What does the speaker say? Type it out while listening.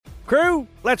Crew,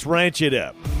 let's ranch it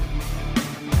up.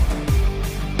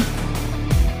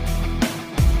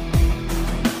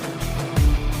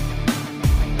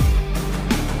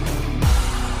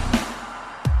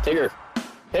 Tigger.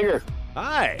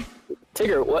 Hi.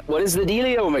 Tigger, what is the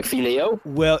dealio, McFeelio?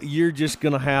 Well, you're just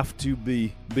going to have to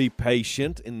be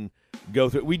patient and go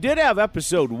through it. We did have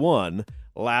episode 1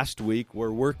 last week.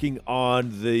 We're working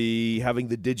on having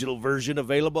the digital version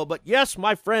available. But yes,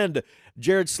 my friend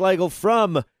Jared Slagle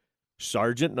from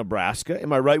Sargent, Nebraska.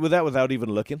 Am I right with that without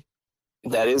even looking?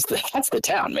 That's the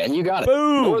town, man. You got it.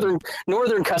 Boom.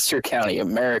 Northern Custer County,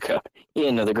 America,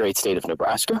 in the great state of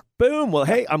Nebraska. Boom. Well,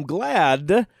 hey, I'm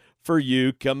glad for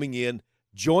you coming in,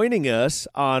 joining us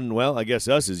on, well, I guess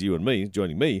us is you and me,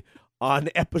 joining me on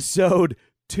episode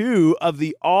 2 of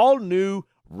the all-new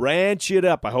Ranch It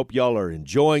Up. I hope y'all are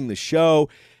enjoying the show.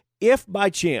 If by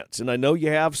chance, and I know you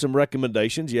have some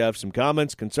recommendations, you have some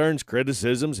comments, concerns,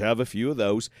 criticisms, have a few of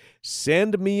those,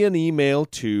 send me an email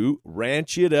to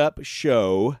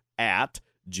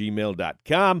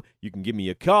ranchitupshow@gmail.com. You can give me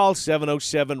a call,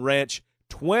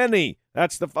 707-RANCH-20.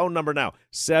 That's the phone number now,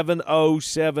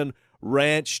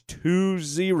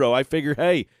 707-RANCH-20. I figure,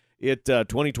 hey,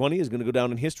 2020 is going to go down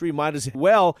in history. Might as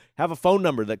well have a phone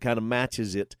number that kind of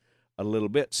matches it a little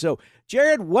bit. So,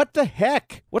 Jared, what the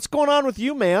heck? What's going on with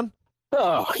you, man?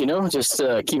 Oh, just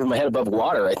keeping my head above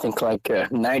water. I think like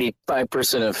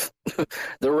 95% of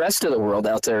the rest of the world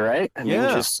out there, right? I mean,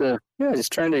 just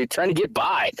trying to get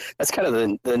by. That's kind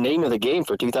of the name of the game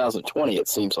for 2020. It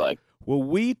seems like. Well,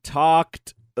 we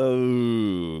talked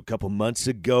a couple months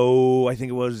ago. I think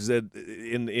it was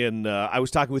I was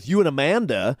talking with you and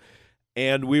Amanda,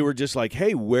 and we were just like,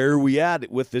 "Hey, where are we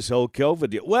at with this whole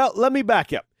COVID deal?" Well, let me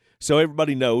back up so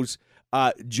everybody knows.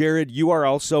 Jared, you are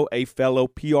also a fellow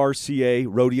PRCA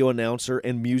rodeo announcer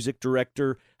and music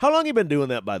director. How long have you been doing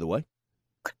that, by the way?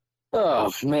 Oh,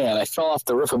 man, I fell off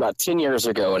the roof about 10 years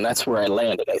ago, and that's where I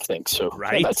landed, I think. So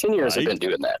about 10 years I've been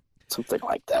doing that, something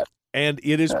like that. And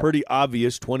it is pretty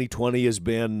obvious 2020 has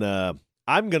been,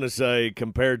 I'm going to say,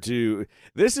 compared to,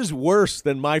 this is worse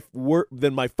than my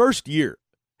first year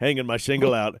hanging my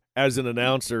shingle out as an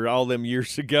announcer all them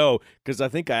years ago, because I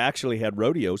think I actually had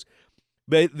rodeos.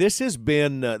 But this has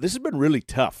been really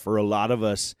tough for a lot of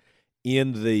us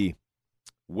in the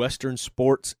Western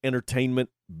sports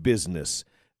entertainment business,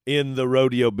 in the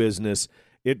rodeo business.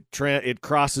 It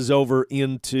crosses over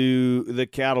into the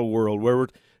cattle world, where we're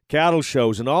cattle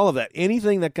shows and all of that.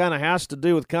 Anything that kind of has to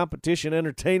do with competition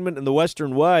entertainment in the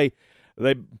Western way,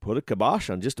 they put a kibosh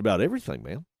on just about everything,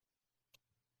 man.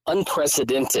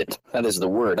 Unprecedented. That is the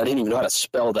word. I didn't even know how to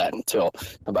spell that until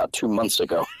about 2 months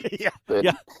ago.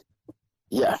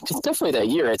 Yeah, it's definitely that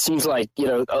year. It seems like,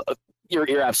 you're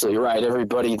absolutely right.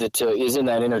 Everybody that is in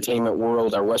that entertainment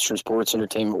world, our Western sports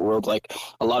entertainment world, like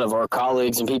a lot of our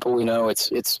colleagues and people we know, it's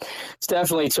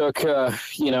definitely took,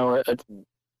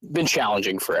 been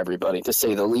challenging for everybody, to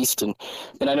say the least. And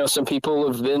I know some people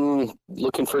have been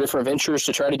looking for different ventures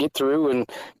to try to get through.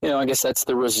 And, I guess that's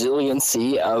the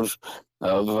resiliency of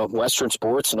Western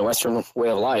sports and the Western way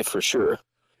of life, for sure.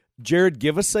 Jared,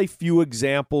 give us a few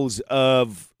examples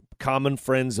of common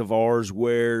friends of ours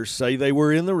where, say, they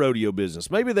were in the rodeo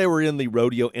business. Maybe they were in the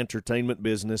rodeo entertainment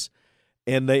business,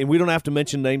 and we don't have to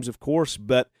mention names, of course,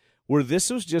 but where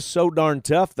this was just so darn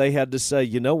tough, they had to say,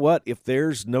 you know what, if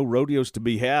there's no rodeos to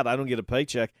be had, I don't get a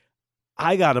paycheck,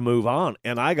 I got to move on,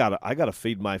 and I got to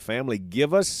feed my family.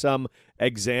 Give us some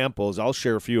examples. I'll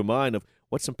share a few of mine of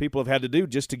what some people have had to do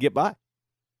just to get by.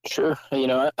 Sure.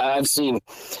 I've seen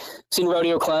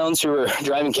rodeo clowns who are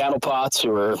driving cattle pots,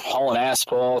 who are hauling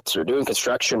asphalt, or doing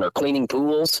construction, or cleaning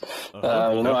pools.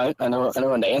 I know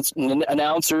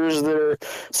announcers that are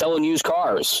selling used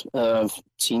cars.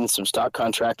 Seen some stock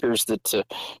contractors that,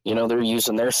 they're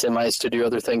using their semis to do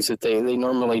other things that they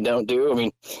normally don't do. I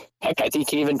mean, heck, I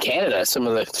think even Canada, some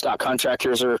of the stock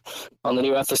contractors are on the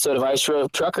new episode of Ice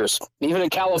Road Truckers. Even in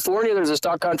California, there's a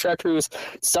stock contractor who's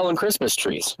selling Christmas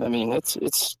trees. I mean,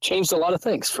 it's changed a lot of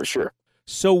things, for sure.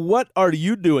 So what are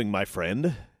you doing, my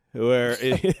friend? Where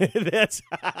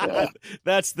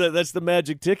that's the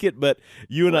magic ticket. But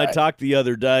you and I talked the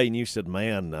other day, and you said,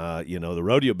 "Man, the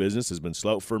rodeo business has been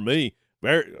slow for me.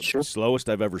 Slowest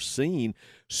I've ever seen."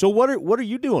 So what are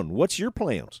you doing? What's your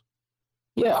plans?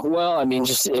 Yeah, well, I mean,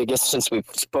 I guess since we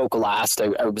spoke last,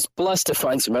 I was blessed to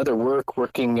find some other work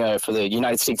working for the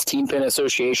United States Team Pin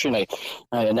Association. I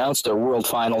announced a world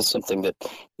finals, something that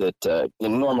in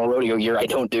a normal rodeo year I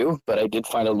don't do, but I did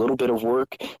find a little bit of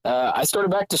work. I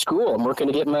started back to school. I'm working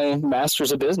to get my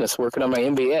master's of business, working on my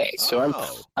MBA. So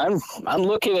I'm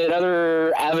looking at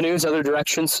other avenues, other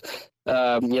directions.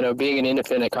 Being an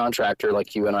independent contractor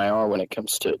like you and I are when it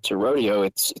comes to rodeo,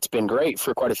 it's been great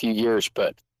for quite a few years.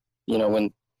 But,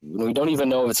 when we don't even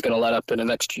know if it's going to let up in the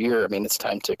next year, I mean, it's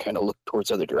time to kind of look towards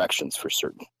other directions for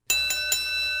certain.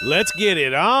 Let's get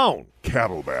it on.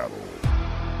 Cattle battle.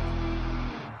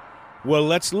 Well,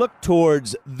 let's look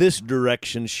towards this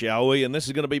direction, shall we? And this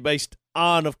is going to be based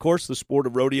on, of course, the sport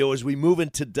of rodeo as we move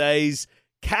in today's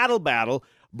cattle battle,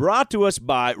 brought to us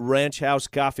by Ranch House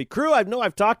Coffee. Crew, I know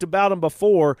I've talked about them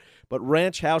before, but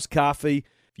Ranch House Coffee,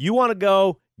 if you want to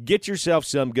go get yourself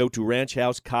some, go to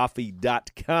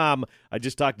ranchhousecoffee.com. I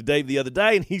just talked to Dave the other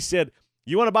day, and he said,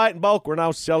 you want to buy it in bulk? We're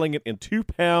now selling it in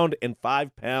 2-pound and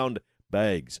 5-pound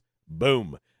bags.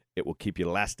 Boom. It will keep you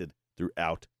lasted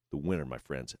throughout the winter, my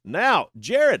friends. Now,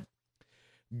 Jared,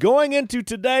 going into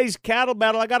today's cattle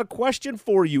battle, I got a question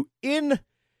for you. In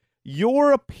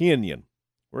your opinion,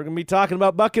 we're going to be talking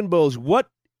about bucking bulls. What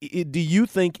do you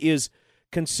think is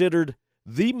considered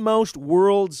the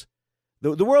world's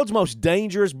most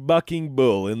dangerous bucking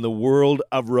bull in the world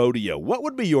of rodeo? What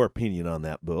would be your opinion on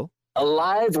that bull?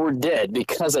 Alive or dead,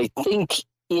 because I think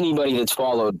anybody that's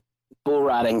followed bull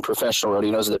riding professional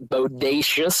rodeo knows that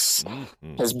Bodacious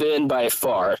has been by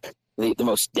far the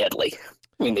most deadly.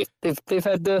 I mean, they've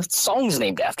had the songs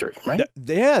named after it, right?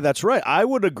 Yeah, that's right. I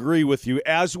would agree with you,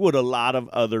 as would a lot of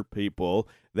other people,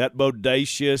 that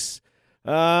Bodacious,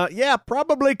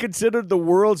 probably considered the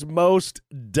world's most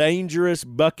dangerous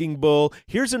bucking bull.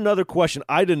 Here's another question.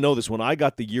 I didn't know this one. I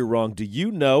got the year wrong. Do you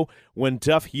know when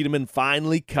Tuff Hedeman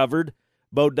finally covered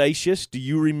Bodacious? Do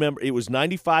you remember? It was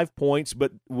 95 points,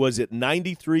 but was it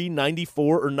 93,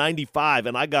 94, or 95?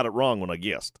 And I got it wrong when I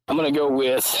guessed. I'm going to go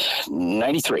with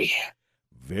 93.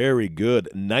 Very good.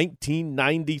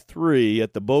 1993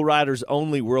 at the Bull Riders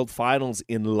Only World Finals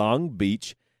in Long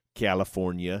Beach,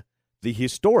 California. The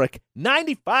historic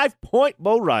 95-point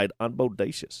bull ride on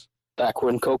Bodacious. Back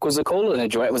when Coke was a cola and a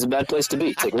joint was a bad place to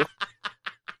be, Tigger.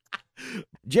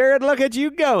 Jared, look at you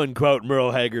going, quote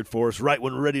Merle Haggard for us right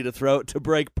when we're ready to throw it to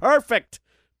break. Perfect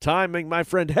timing, my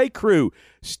friend. Hey, crew,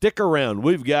 stick around.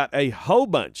 We've got a whole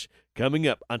bunch coming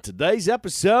up on today's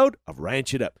episode of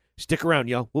Ranch It Up. Stick around,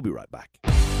 y'all. We'll be right back.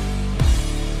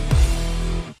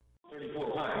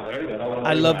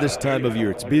 I love this time of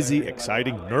year. It's busy,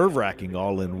 exciting, nerve-wracking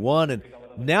all in one. And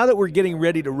now that we're getting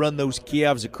ready to run those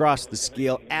calves across the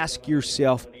scale, ask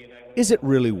yourself, is it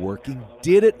really working?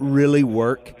 Did it really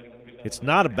work? It's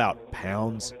not about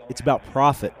pounds. It's about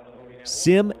profit.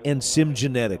 Sim and Sim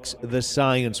Genetics, the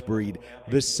science breed.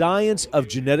 The science of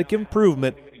genetic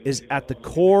improvement is at the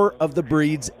core of the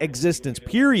breed's existence,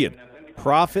 period.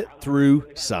 Profit through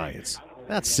science.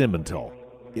 That's Simmental.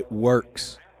 It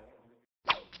works.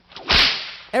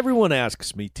 Everyone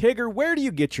asks me, Tigger, where do you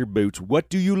get your boots? What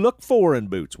do you look for in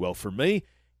boots? Well, for me,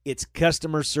 it's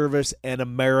customer service and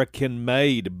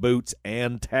American-made boots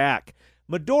and tack.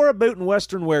 Medora Boot and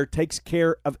Western Wear takes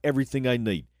care of everything I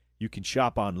need. You can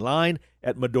shop online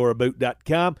at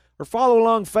medoraboot.com or follow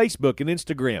along Facebook and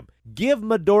Instagram. Give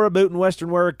Medora Boot and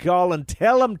Western Wear a call and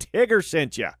tell them Tigger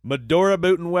sent you. Medora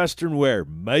Boot and Western Wear,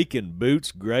 making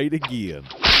boots great again.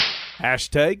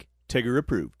 Hashtag Tigger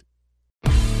approved.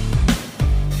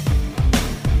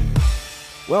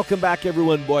 Welcome back,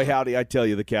 everyone. Boy, howdy, I tell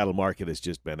you, the cattle market has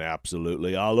just been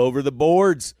absolutely all over the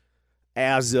boards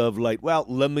as of late. Well,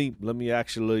 let me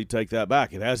actually take that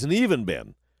back. It hasn't even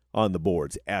been on the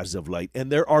boards as of late. And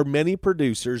there are many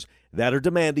producers that are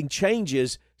demanding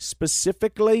changes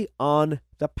specifically on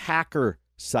the packer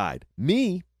side,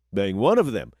 me being one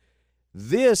of them.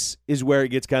 This is where it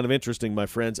gets kind of interesting, my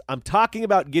friends. I'm talking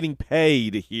about getting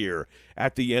paid here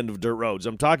at the end of dirt roads.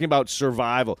 I'm talking about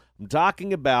survival. I'm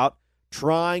talking about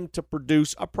trying to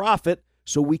produce a profit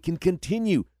so we can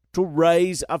continue to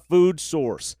raise a food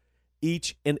source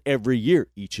each and every year.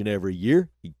 Each and every year,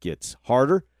 it gets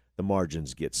harder, the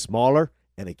margins get smaller,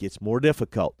 and it gets more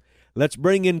difficult. Let's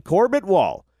bring in Corbitt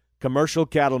Wall, commercial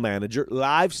cattle manager,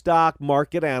 livestock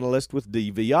market analyst with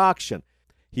DV Auction.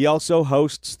 He also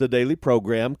hosts the daily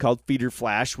program called Feeder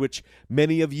Flash, which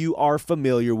many of you are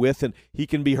familiar with, and he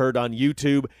can be heard on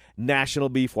YouTube,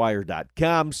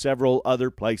 nationalbeefwire.com, several other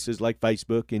places like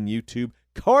Facebook and YouTube.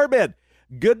 Corbitt,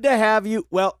 good to have you.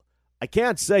 Well, I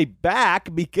can't say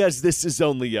back because this is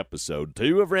only episode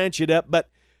 2 of Ranch It Up, but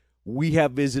we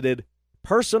have visited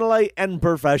personally and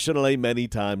professionally many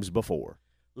times before.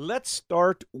 Let's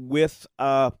start with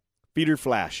Feeder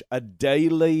Flash, a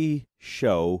daily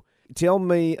show. Tell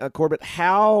me, Corbitt,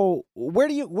 where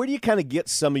do you kind of get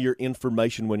some of your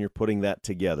information when you're putting that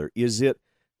together? Is it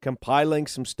compiling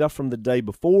some stuff from the day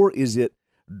before? Is it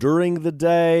during the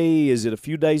day? Is it a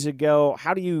few days ago?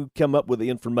 How do you come up with the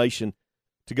information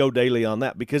to go daily on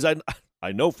that? Because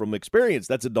I know from experience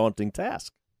that's a daunting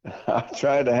task. I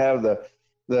try to have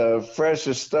the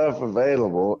freshest stuff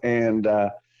available, and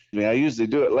I usually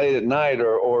do it late at night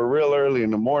or real early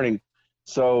in the morning.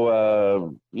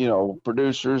 So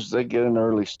producers, they get an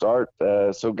early start,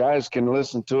 so guys can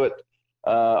listen to it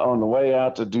on the way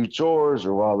out to do chores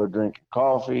or while they're drinking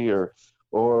coffee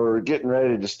or getting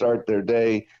ready to start their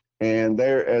day. And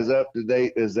they're as up to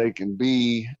date as they can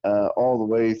be all the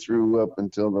way through up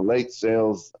until the late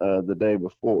sales the day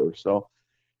before. So,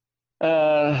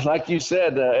 like you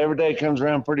said, every day comes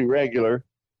around pretty regular,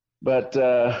 but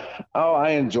I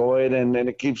enjoy it, and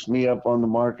it keeps me up on the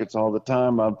markets all the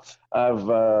time. I've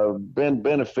been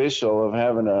beneficial of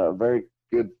having a very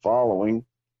good following,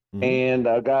 and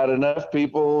I've got enough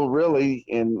people really,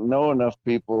 and know enough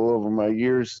people over my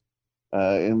years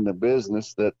in the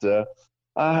business that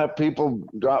I have people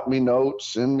drop me notes,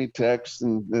 send me texts,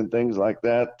 and things like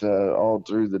that all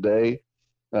through the day.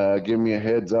 Give me a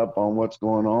heads up on what's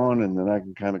going on, and then I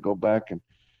can kind of go back and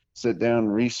sit down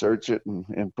and research it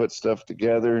and put stuff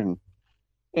together.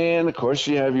 And of course,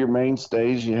 you have your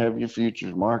mainstays, you have your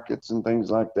futures markets and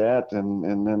things like that.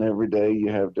 And then every day you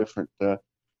have different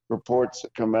reports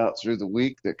that come out through the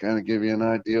week that kind of give you an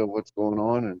idea of what's going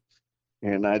on.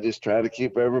 And I just try to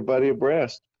keep everybody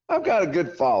abreast. I've got a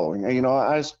good following.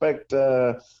 I expect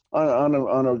on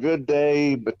a good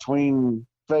day between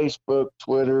Facebook,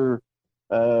 Twitter,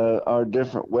 our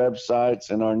different websites,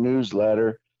 and our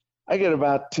newsletter, I get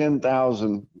about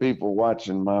 10,000 people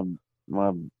watching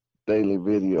my daily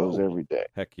videos every day.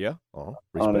 Heck yeah. On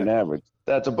an average.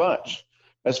 That's a bunch.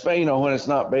 Especially, when it's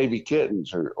not baby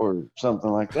kittens or something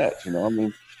like that.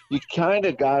 You kind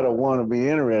of got to want to be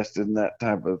interested in that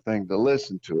type of thing to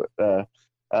listen to it.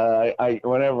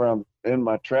 Whenever I'm in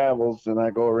my travels and I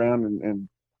go around and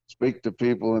speak to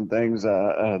people and things,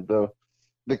 the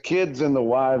kids and the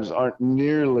wives aren't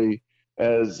nearly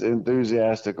as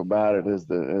enthusiastic about it as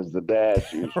the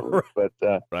dads usually, but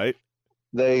right.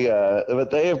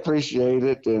 They appreciate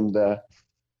it,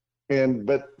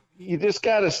 but you just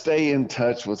got to stay in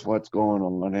touch with what's going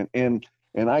on,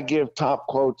 and I give top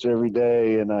quotes every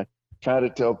day, and I try to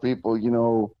tell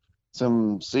people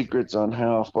some secrets on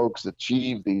how folks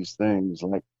achieve these things,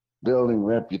 like building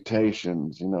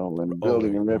reputations, and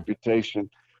building a reputation.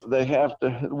 They have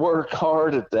to work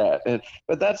hard at that,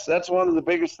 but that's one of the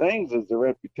biggest things is the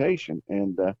reputation.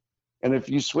 And if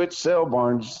you switch sale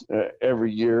barns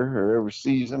every year or every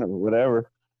season or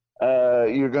whatever,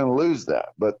 you're going to lose that.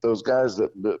 But those guys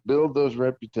that build those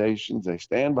reputations, they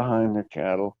stand behind their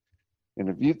cattle. And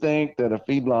if you think that a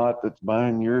feedlot that's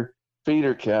buying your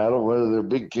feeder cattle, whether they're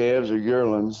big calves or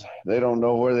yearlings, they don't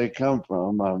know where they come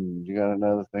from, you got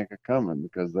another thing coming,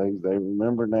 because they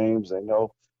remember names. They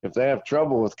know if they have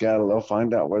trouble with cattle, they'll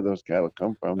find out where those cattle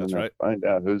come from. That's and right. Find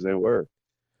out whose they were.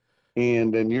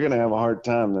 And then you're going to have a hard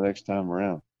time the next time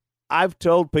around. I've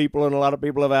told people, and a lot of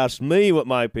people have asked me what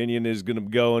my opinion is going to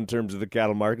go in terms of the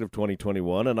cattle market of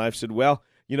 2021. And I've said, well,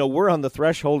 we're on the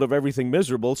threshold of everything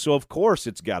miserable, so of course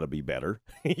it's got to be better.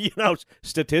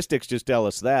 Statistics just tell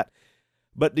us that.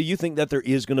 But do you think that there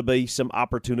is going to be some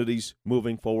opportunities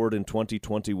moving forward in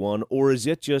 2021, or is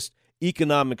it just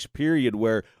economics period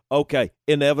where, okay,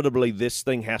 inevitably this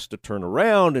thing has to turn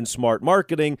around, and smart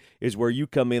marketing is where you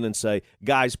come in and say,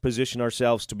 guys, position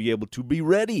ourselves to be able to be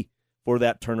ready for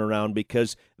that turnaround,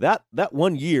 because that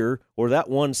 1 year or that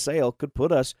one sale could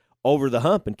put us over the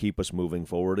hump and keep us moving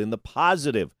forward in the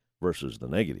positive versus the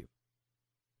negative.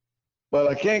 Well,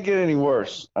 it can't get any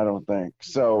worse, I don't think.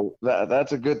 So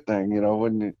that's a good thing.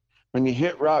 When you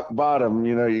hit rock bottom,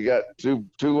 you got two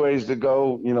ways to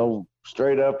go,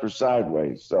 straight up or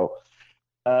sideways. So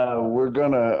we're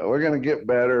gonna get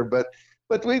better, but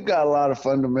we've got a lot of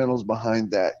fundamentals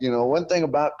behind that. One thing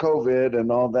about COVID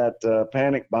and all that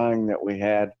panic buying that we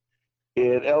had,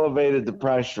 it elevated the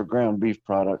price for ground beef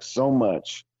products so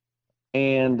much,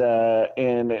 and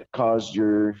it caused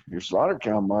your slaughter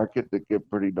cow market to get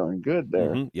pretty darn good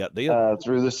there. Yeah, they did.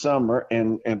 Through the summer,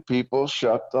 and people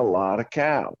shucked a lot of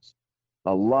cows,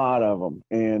 a lot of them,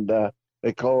 and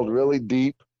they culled really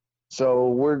deep. So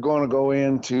we're going to go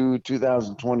into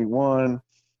 2021,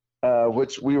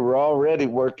 which we were already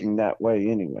working that way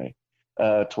anyway,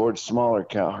 towards smaller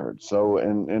cow herds. So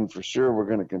and for sure we're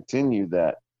going to continue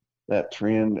that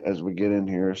trend as we get in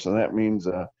here. So that means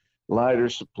lighter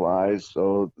supplies.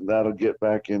 So that'll get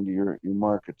back into your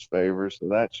market's favor. So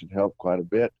that should help quite a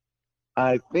bit.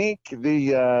 I think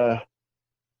the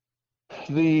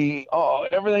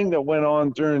everything that went on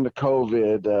during the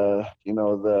COVID,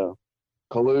 the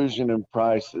collusion in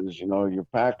prices, your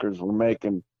packers were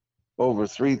making over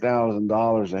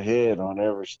 $3,000 a head on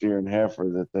every steer and heifer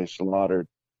that they slaughtered.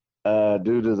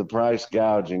 due to the price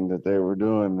gouging that they were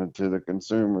doing to the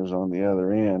consumers on the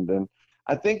other end. And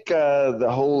I think the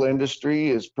whole industry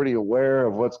is pretty aware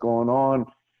of what's going on.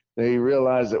 They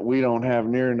realize that we don't have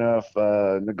near enough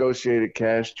negotiated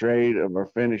cash trade of our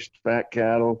finished fat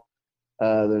cattle.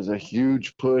 There's a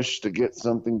huge push to get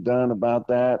something done about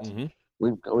that. Mm-hmm.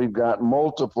 We've got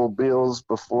multiple bills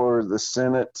before the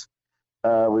Senate.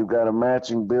 We've got a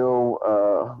matching bills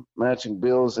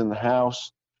in the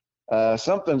House.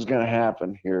 Something's going to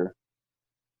happen here,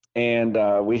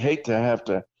 and we hate to have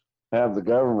the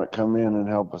government come in and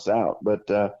help us out, but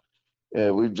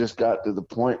we've just got to the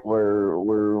point where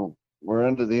we're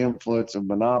under the influence of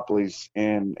monopolies,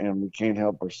 and we can't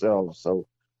help ourselves. So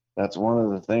that's one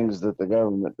of the things that the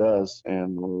government does,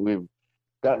 and we've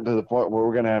gotten to the point where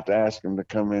we're going to have to ask them to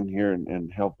come in here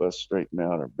and help us straighten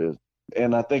out our business.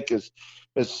 And I think as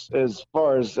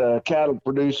far as cattle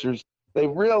producers, they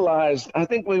realized, I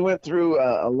think we went through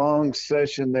a long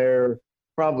session there,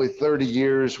 probably 30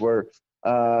 years, where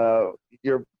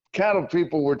your cattle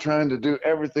people were trying to do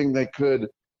everything they could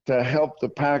to help the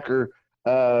packer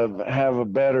have a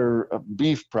better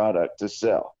beef product to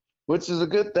sell, which is a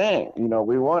good thing. You know,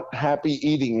 we want happy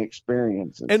eating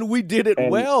experiences. And we did it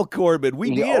well, Corbitt.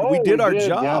 We did our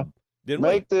job. Yeah. Didn't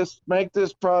make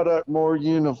this product more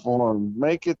uniform.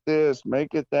 Make it this,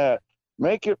 make it that.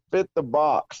 Make it fit the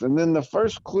box. And then the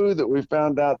first clue that we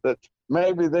found out that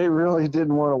maybe they really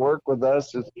didn't want to work with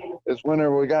us is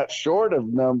whenever we got short of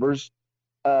numbers,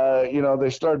 they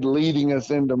started leading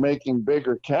us into making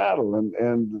bigger cattle.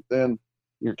 And then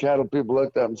your cattle people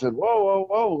looked up and said, whoa,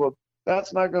 well,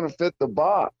 that's not going to fit the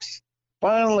box.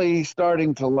 Finally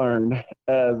starting to learn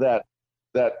that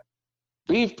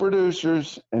beef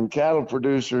producers and cattle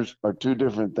producers are two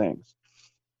different things.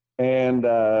 And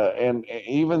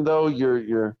even though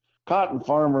your cotton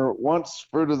farmer wants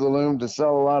Fruit of the Loom to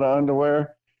sell a lot of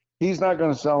underwear, he's not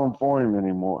going to sell them for him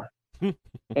anymore.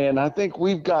 And I think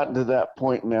we've gotten to that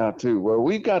point now too, where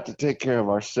we've got to take care of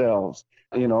ourselves.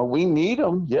 You know, we need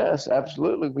them. Yes,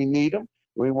 absolutely. We need them.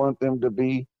 We want them to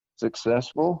be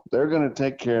successful. They're going to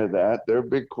take care of that. They're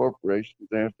big corporations.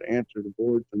 They have to answer the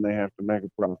boards and they have to make a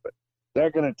profit.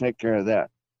 They're going to take care of that.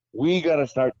 We got to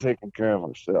start taking care of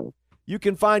ourselves. You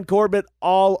can find Corbitt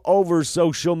all over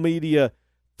social media,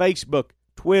 Facebook,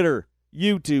 Twitter,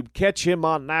 YouTube. Catch him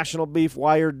on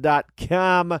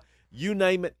nationalbeefwire.com. You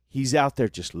name it, he's out there.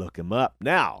 Just look him up.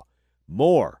 Now,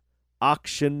 more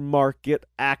auction market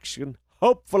action,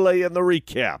 hopefully in the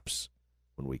recaps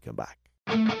when we come back.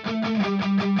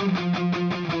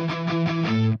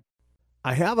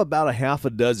 I have about a half a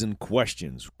dozen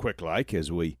questions, quick like,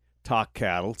 as we talk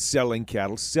cattle, selling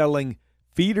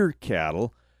feeder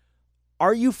cattle.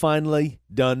 Are you finally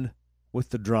done with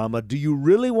the drama? Do you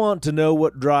really want to know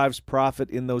what drives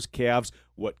profit in those calves?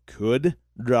 What could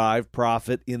drive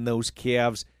profit in those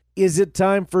calves? Is it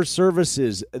time for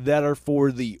services that are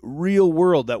for the real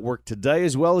world that work today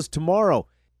as well as tomorrow?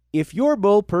 If your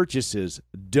bull purchases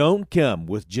don't come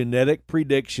with genetic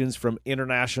predictions from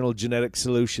International Genetic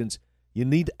Solutions, you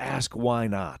need to ask why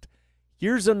not.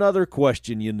 Here's another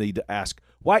question you need to ask.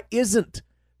 Why isn't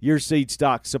your seed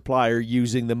stock supplier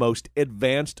using the most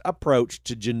advanced approach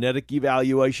to genetic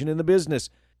evaluation in the business?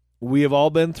 We have all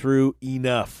been through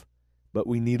enough, but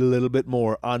we need a little bit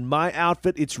more. On my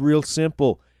outfit, it's real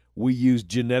simple. We use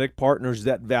genetic partners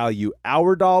that value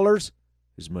our dollars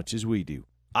as much as we do.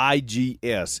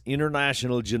 IGS,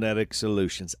 International Genetic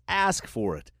Solutions. Ask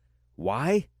for it.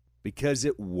 Why? Because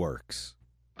it works.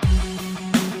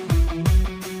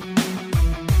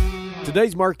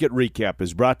 Today's market recap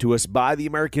is brought to us by the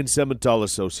American Simmental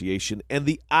Association and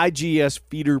the IGS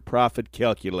Feeder Profit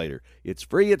Calculator. It's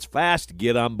free, it's fast,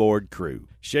 get on board crew.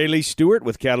 Shaylee Stewart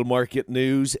with Cattle Market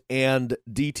News and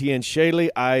DTN. Shaylee,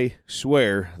 I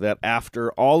swear that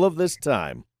after all of this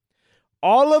time,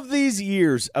 all of these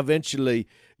years, eventually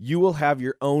you will have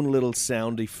your own little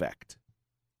sound effect.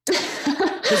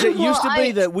 Because it used to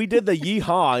be that we did the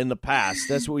yeehaw in the past.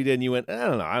 That's what we did, and you went, I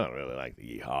don't know, I don't really like the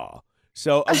yeehaw.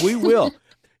 So we will.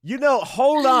 You know,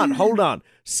 hold on.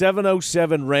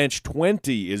 707 Ranch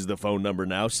 20 is the phone number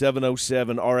now.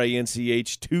 707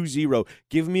 RANCH 20.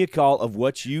 Give me a call of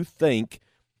what you think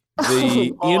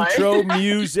the intro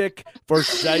music for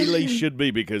Shaylee should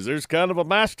be, because there's kind of a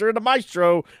master and a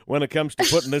maestro when it comes to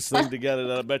putting this thing together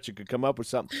that I bet you could come up with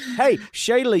something. Hey,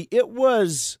 Shaylee, it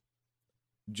was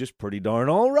just pretty darn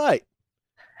all right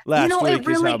last week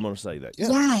is how I'm going to say that. Yeah.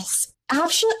 Yes.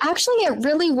 Actually, it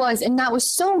really was, and that was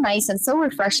so nice and so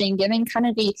refreshing, given kind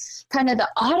of the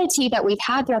oddity that we've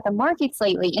had throughout the markets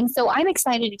lately. And so I'm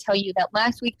excited to tell you that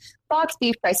last week box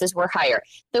beef prices were higher,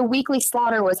 the weekly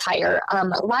slaughter was higher,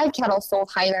 live cattle sold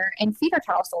higher, and feeder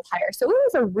cattle sold higher. So it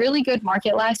was a really good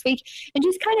market last week, and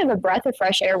just kind of a breath of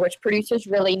fresh air, which producers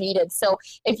really needed. So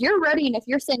if you're ready, and if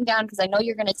you're sitting down, because I know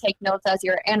you're going to take notes as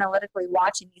you're analytically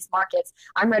watching these markets,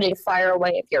 I'm ready to fire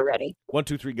away if you're ready. 1,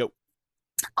 2, 3, go.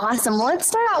 Awesome. Well, let's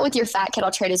start out with your fat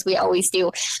cattle trade, as we always do.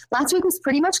 Last week was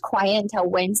pretty much quiet until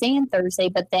Wednesday and Thursday,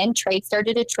 but then trade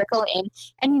started to trickle in.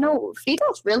 And,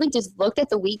 feedlots really just looked at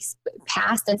the weeks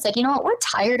past and said, you know what, we're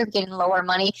tired of getting lower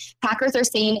money. Packers are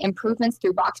seeing improvements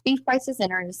through box beef prices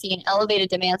and are seeing elevated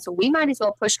demand. So we might as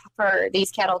well push for these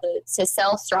cattle to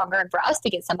sell stronger and for us to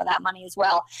get some of that money as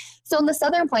well. So in the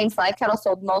Southern Plains, live cattle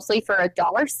sold mostly for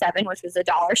 $1.07, which was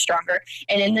 $1 stronger.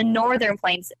 And in the Northern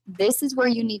Plains, this is where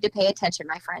you need to pay attention,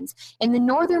 my friends. In the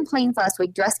Northern Plains last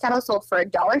week, dress cattle sold for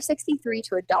 $1.63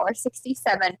 to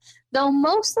 $1.67, though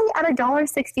mostly at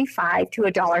 $1.65 to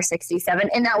 $1.67,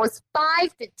 and that was $5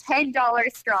 to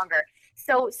 $10 stronger.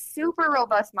 So super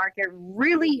robust market,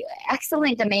 really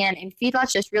excellent demand, and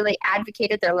feedlots just really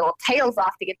advocated their little tails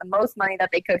off to get the most money that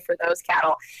they could for those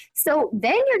cattle. So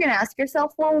then you're going to ask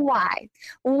yourself, well, why?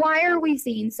 Why are we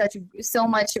seeing so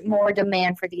much more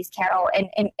demand for these cattle?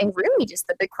 And really just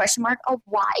the big question mark of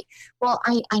why? Well,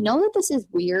 I know that this is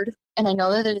weird, and I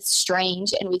know that it's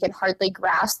strange, and we can hardly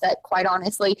grasp that, quite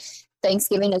honestly,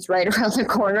 Thanksgiving is right around the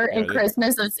corner, and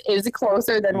Christmas is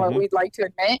closer than what we'd like to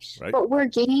admit. Right. But we're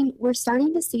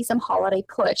starting to see some holiday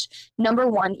push. Number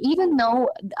one, even though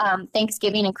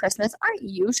Thanksgiving and Christmas aren't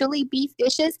usually beef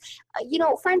dishes,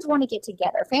 friends want to get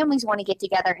together, families want to get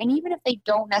together, and even if they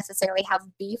don't necessarily have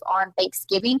beef on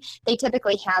Thanksgiving, they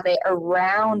typically have it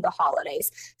around the holidays.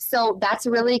 So that's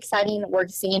really exciting. We're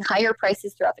seeing higher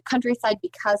prices throughout the countryside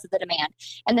because of the demand.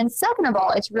 And then second of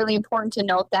all, it's really important to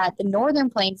note that the Northern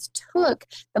Plains took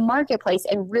the marketplace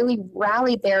and really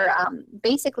rallied their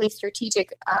basically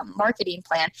strategic marketing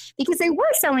plan, because they were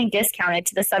selling discounted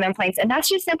to the Southern Plains, and that's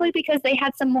just simply because they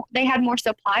had more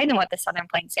supply than what the Southern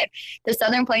Plains did. The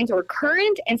Southern Plains were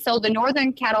current, and so the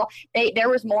Northern cattle, there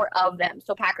was more of them,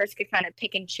 so packers could kind of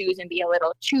pick and choose and be a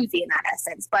little choosy in that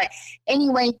essence. But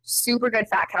anyway, super good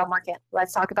fat cattle market.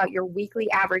 Let's talk about your weekly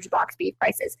average box beef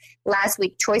prices. Last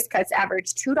week, choice cuts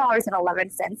averaged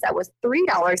 $2.11. That was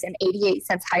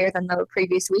 $3.88 higher than the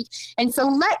previous week. And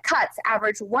select cuts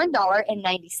averaged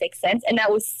 $1.96, and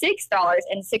that was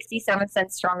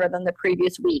 $6.67 stronger than the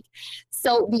previous week.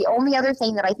 So the only other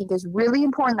thing that I think is really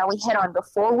important that we hit on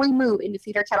before we move into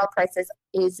feeder cattle prices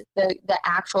is the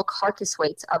actual carcass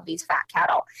weights of these fat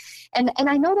cattle. And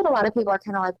I know that a lot of people are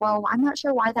kind of like, well, I'm not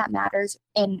sure why that matters,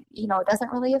 and it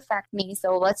doesn't really affect me,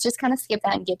 so let's just kind of skip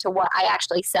that and get to what I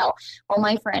actually sell. Well,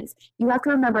 my friends, you have to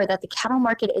remember that the cattle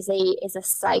market is a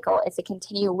cycle, it's a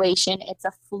continuation, it's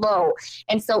a flow.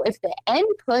 And so if the end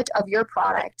put of your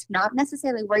product, not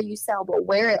necessarily where you sell, but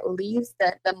where it leaves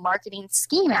the marketing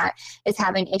scheme at, is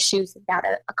having issues, that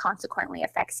consequently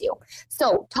affects you.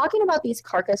 So talking about these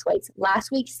carcass weights,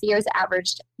 last week steers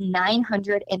averaged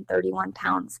 931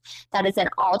 pounds. That is an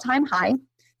all-time high,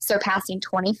 surpassing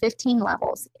 2015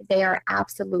 levels. They are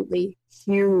absolutely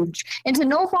huge, and to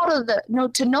no fault of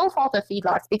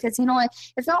feedlots, because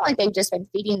it's not like they've just been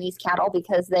feeding these cattle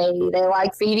because they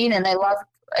like feeding and they love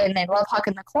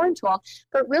hucking the corn to them,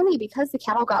 but really because the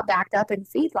cattle got backed up in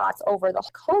feedlots over the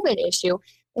COVID issue,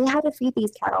 they had to feed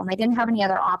these cattle and they didn't have any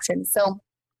other options. So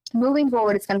moving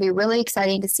forward, it's going to be really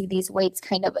exciting to see these weights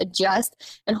kind of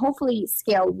adjust and hopefully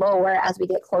scale lower as we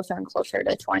get closer and closer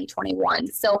to 2021.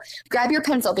 So grab your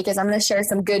pencil, because I'm going to share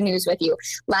some good news with you.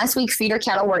 Last week, feeder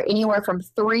cattle were anywhere from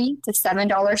 $3 to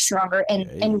 $7 stronger.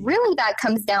 And really that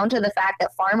comes down to the fact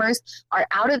that farmers are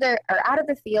out of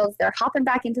the fields. They're hopping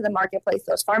back into the marketplace.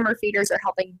 Those farmer feeders are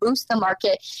helping boost the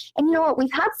market. And you know what?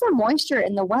 We've had some moisture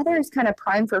and the weather is kind of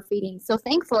prime for feeding. So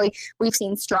thankfully, we've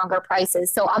seen stronger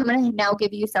prices. So I'm going to now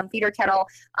give you some feeder cattle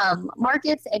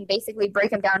markets and basically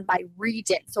break them down by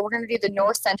region. So we're going to do the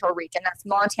north central region. That's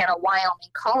Montana,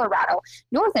 Wyoming, Colorado,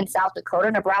 North and South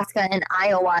Dakota, Nebraska, and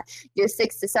Iowa. Your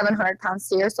 600 to 700 pound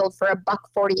steer sold for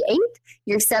 $1.48.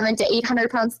 Your 700 to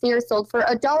 800 pound steer sold for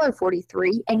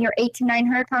 $1.43, and your 800 to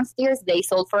 900 pound steers, they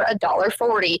sold for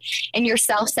 $1.40. In your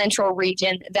south central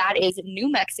region, that is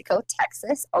New Mexico,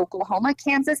 Texas, Oklahoma,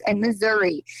 Kansas, and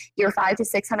Missouri. Your 500 to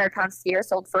 600 pound steer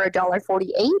sold for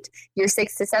 $1.48. Your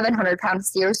 600 to 700-pound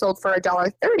steer sold for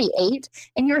 $1.38,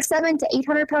 and your 7 to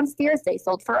 800-pound steers, they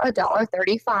sold for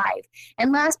 $1.35.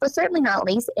 And last but certainly not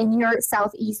least, in your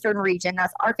southeastern region,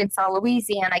 that's Arkansas,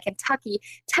 Louisiana, Kentucky,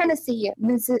 Tennessee,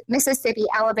 Mississippi,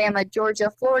 Alabama,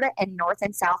 Georgia, Florida, and North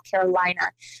and South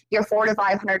Carolina, your 4 to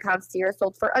 500-pound steers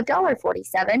sold for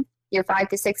 $1.47. Your 5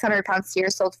 to 600-pound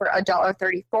steers sold for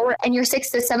 $1.34, and your 6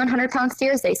 to 700-pound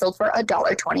steers, they sold for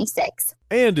 $1.26.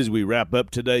 And as we wrap up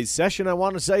today's session, I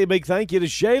want to say a big thank you to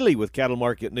Shaylee with Cattle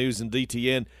Market News and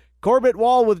DTN, Corbitt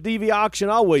Wall with DV Auction,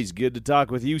 always good to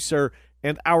talk with you, sir,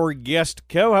 and our guest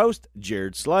co-host,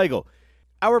 Jared Slagle.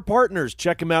 Our partners,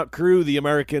 check them out, crew, the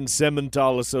American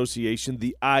Simmental Association,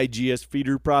 the IGS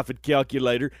Feeder Profit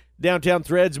Calculator, Downtown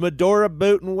Threads, Medora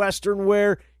Boot and Western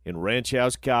Wear, and Ranch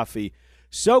House Coffee.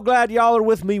 So glad y'all are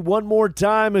with me one more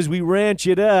time as we ranch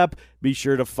it up. Be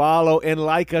sure to follow and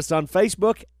like us on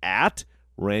Facebook at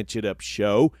Ranch It Up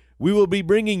Show. We will be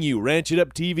bringing you Ranch It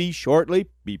Up TV shortly.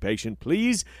 Be patient,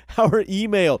 please. Our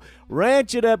email,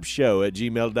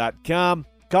 ranchituppshow@gmail.com.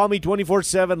 Call me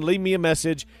 24/7. Leave me a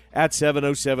message at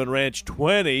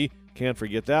 707-RANCH-20. Can't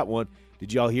forget that one.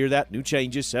 Did y'all hear that? New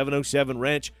changes,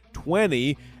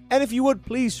 707-RANCH-20. And if you would,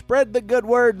 please spread the good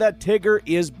word that Tigger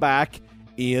is back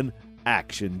in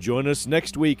action. Join us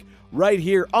next week right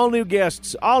here. All new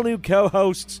guests, all new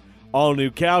co-hosts, all new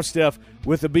cow stuff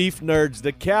with the beef nerds,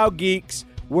 the cow geeks,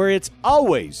 where it's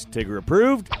always Tigger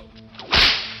approved.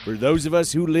 For those of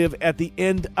us who live at the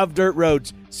end of dirt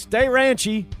roads, stay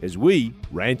ranchy as we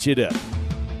ranch it up.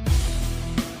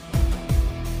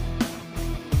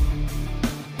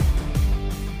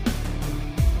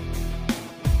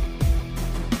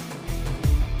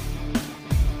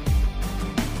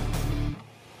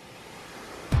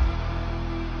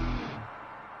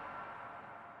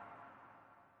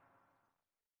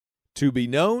 To be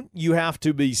known, you have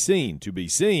to be seen. To be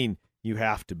seen, you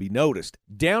have to be noticed.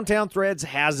 Downtown Threads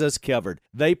has us covered.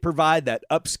 They provide that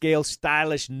upscale,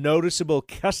 stylish, noticeable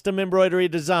custom embroidery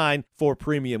design for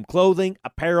premium clothing,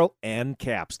 apparel, and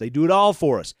caps. They do it all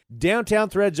for us. Downtown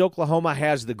Threads, Oklahoma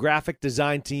has the graphic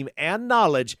design team and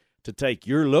knowledge to take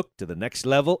your look to the next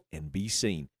level and be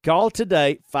seen. Call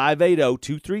today,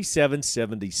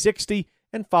 580-237-7060,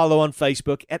 and follow on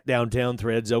Facebook at Downtown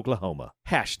Threads, Oklahoma.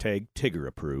 #Tigger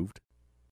approved.